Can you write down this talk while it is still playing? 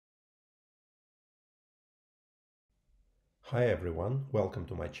Hi everyone, welcome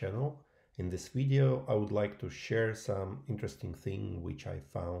to my channel. In this video I would like to share some interesting thing which I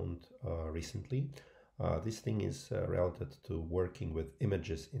found recently. This thing is related to working with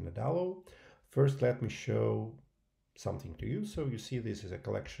images in Adalo. First let me show something to you. So you see this is a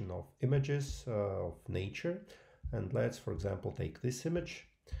collection of images of nature, and let's for example take this image,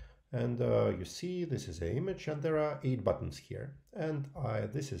 and you see this is an image and there are 8 buttons here, and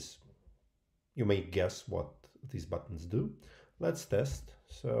you may guess what these buttons do. Let's test.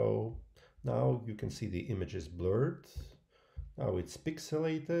 So now you can see the image is blurred. Now it's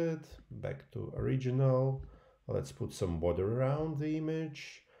pixelated. Back to original. Let's put some border around the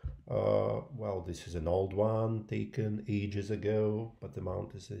image. Well, this is an old one taken ages ago, but the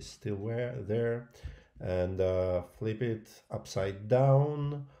mount is still there. And flip it upside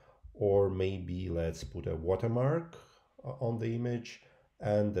down, or maybe let's put a watermark on the image.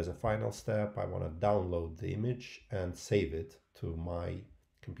 And as a final step, I want to download the image and save it to my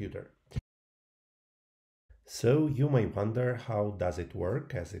computer. So you may wonder, how does it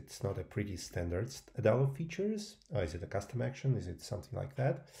work, as it's not a pretty standard Adalo features. Is it a custom action? Is it something like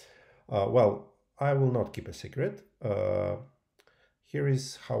that? Well, I will not keep a secret. Here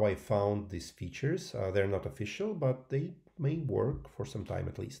is how I found these features. They're not official, but they may work for some time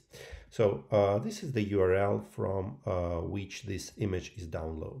at least. So this is the URL from which this image is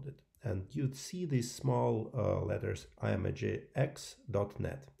downloaded. And you'd see these small letters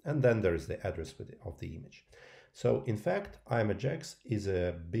ImgIX.net. And then there's the address of the image. So in fact, ImgIX is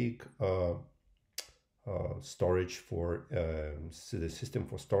a big storage for the system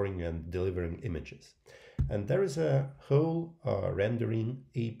for storing and delivering images. And there is a whole rendering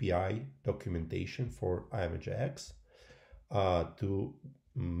API documentation for ImgIX to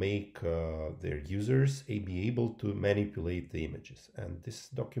make their users be able to manipulate the images. And this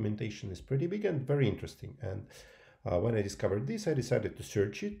documentation is pretty big and very interesting. And when I discovered this, I decided to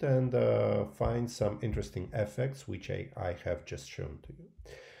search it and find some interesting effects, which I have just shown to you.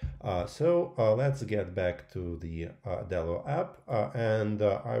 So let's get back to the Adalo app, and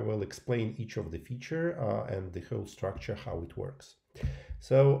I will explain each of the feature and the whole structure, how it works.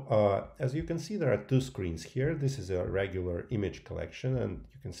 So as you can see, there are 2 screens here. This is a regular image collection, and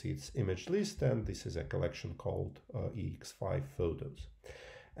you can see it's image list, and this is a collection called EX5 photos.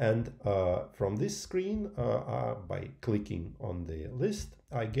 And from this screen, by clicking on the list,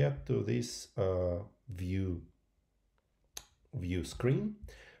 I get to this view screen,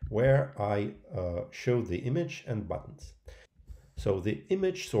 where I show the image and buttons. So the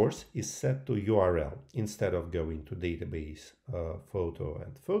image source is set to URL. Instead of going to database photo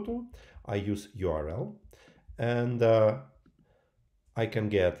and photo, I use URL, and I can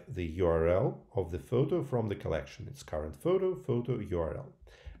get the URL of the photo from the collection. It's current photo, photo, URL.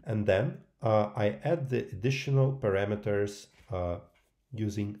 And then I add the additional parameters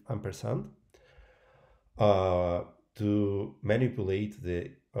using ampersand to manipulate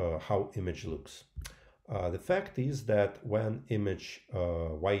the how image looks. The fact is that when image,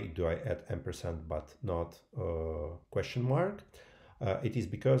 why do I add ampersand but not question mark? It is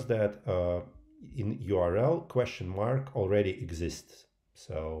because that in URL question mark already exists,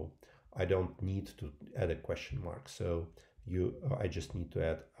 so I don't need to add a question mark. So I just need to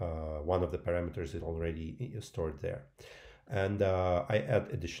add one of the parameters that already stored there. And I add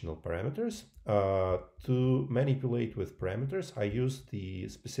additional parameters. To manipulate with parameters, I use the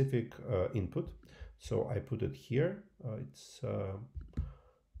specific input. So I put it here. So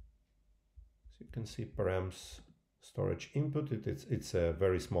you can see params storage input. It's a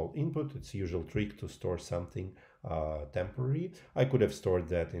very small input. It's a usual trick to store something temporary. I could have stored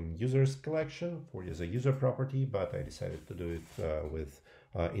that in users collection as a user property, but I decided to do it with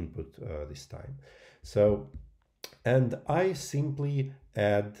input this time. So, and I simply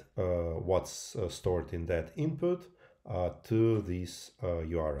add what's stored in that input to this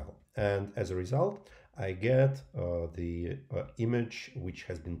URL. And as a result, I get the image which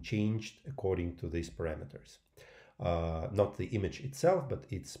has been changed according to these parameters. Not the image itself, but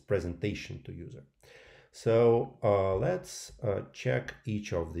its presentation to user. So let's check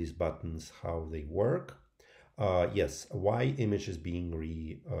each of these buttons, how they work. Yes, why image is being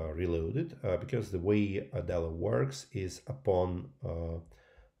reloaded? Because the way Adalo works is upon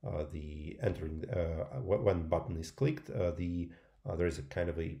the entering, when button is clicked, there is a kind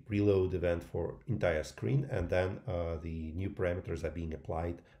of a reload event for entire screen, and then the new parameters are being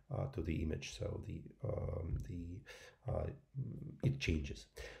applied to the image, so it changes.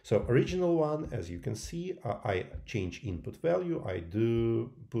 So original one, as you can see, I change input value. I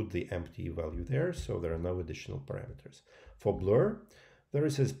do put the empty value there, so there are no additional parameters. For blur, there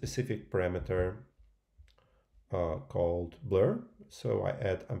is a specific parameter called blur. So I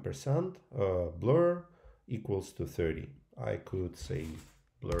add ampersand, blur equals to 30. I could say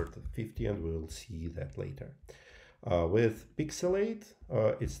blur to 50 and we'll see that later. With pixelate,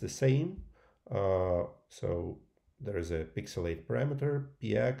 it's the same. So there is a pixelate parameter,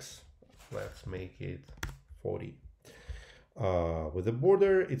 px. Let's make it 40. With the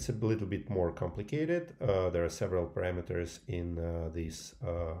border, it's a little bit more complicated. There are several parameters in this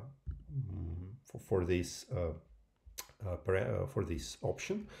for this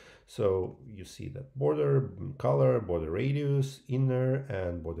option. So you see that border, color, border radius, inner,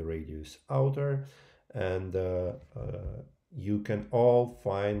 and border radius outer, and you can all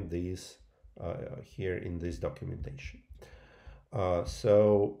find these here in this documentation.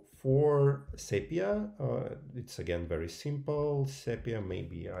 So for sepia, it's again very simple. Sepia,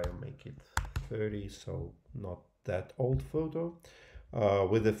 maybe I'll make it 30, so not that old photo.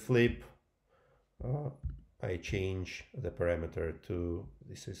 With the flip, I change the parameter to,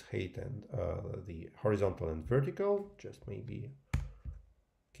 this is height and the horizontal and vertical, just maybe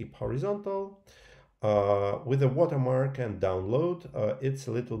keep horizontal. With the watermark and download, it's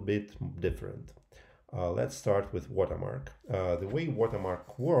a little bit different. Let's start with watermark. The way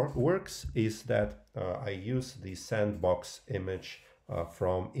watermark works is that I use the sandbox image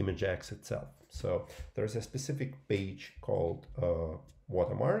from ImgIX itself. So there's a specific page called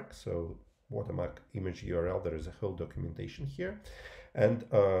watermark. So watermark image URL, there is a whole documentation here. And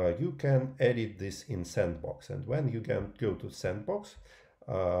you can edit this in sandbox. And when you can go to sandbox,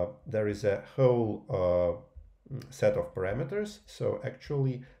 there is a whole set of parameters. So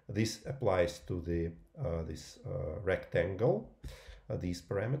actually this applies to the this rectangle, these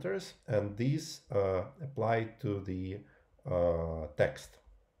parameters, and these apply to the text.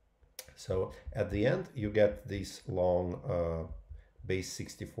 So at the end you get this long base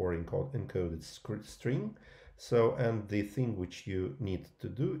 64 encoded string. So, and the thing which you need to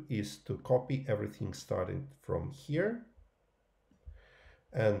do is to copy everything starting from here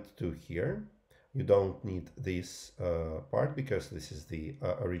and to here. You don't need this part because this is the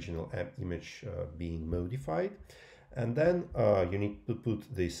original image being modified. And then you need to put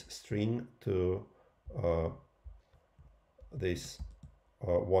this string to this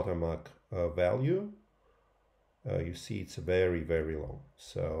watermark value. You see it's very, very long.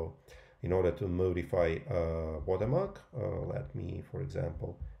 So in order to modify watermark, let me, for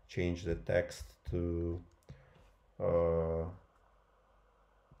example, change the text to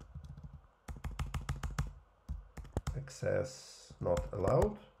access not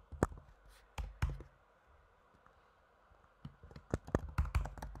allowed.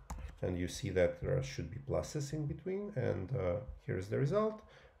 And you see that there should be pluses in between, and here's the result.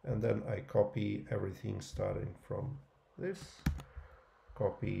 And then I copy everything starting from this,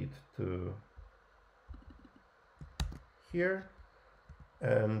 copy it to here,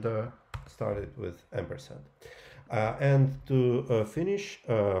 and start it with ampersand. And to finish,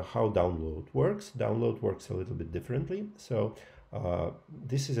 how download works. Download works a little bit differently. So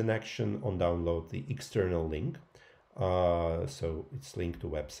this is an action on download, the external link. So it's linked to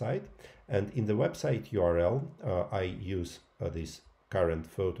website. And in the website URL, I use this current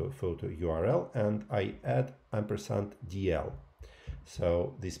photo URL, and I add ampersand DL.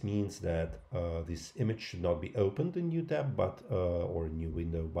 So this means that this image should not be opened in new tab, but or new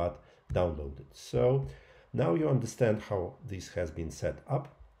window, but downloaded. So now you understand how this has been set up.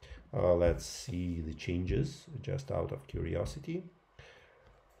 Let's see the changes just out of curiosity.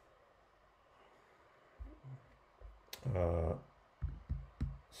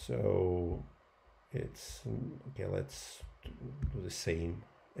 So it's okay. Let's do the same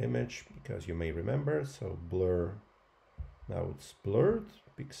image because you may remember. So blur. Now it's blurred.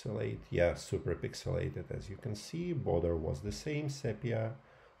 Pixelate. Yeah, super pixelated as you can see. Border was the same. Sepia.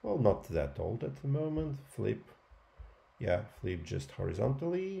 Well, not that old at the moment. Flip. Yeah, flip just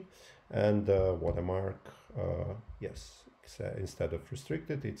horizontally. And watermark. Yes, instead of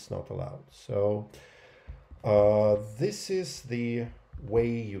restricted, it's not allowed. So this is the way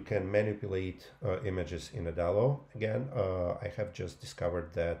you can manipulate images in Adalo. Again, I have just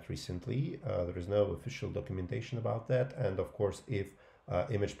discovered that recently. There is no official documentation about that. And of course, if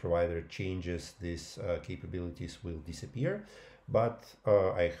image provider changes, these capabilities will disappear. But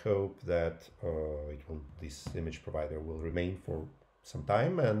I hope that this image provider will remain for some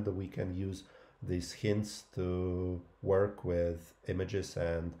time, and we can use these hints to work with images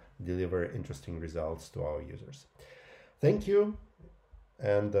and deliver interesting results to our users. Thank you,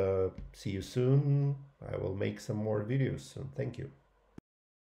 and see you soon. I will make some more videos soon. Thank you.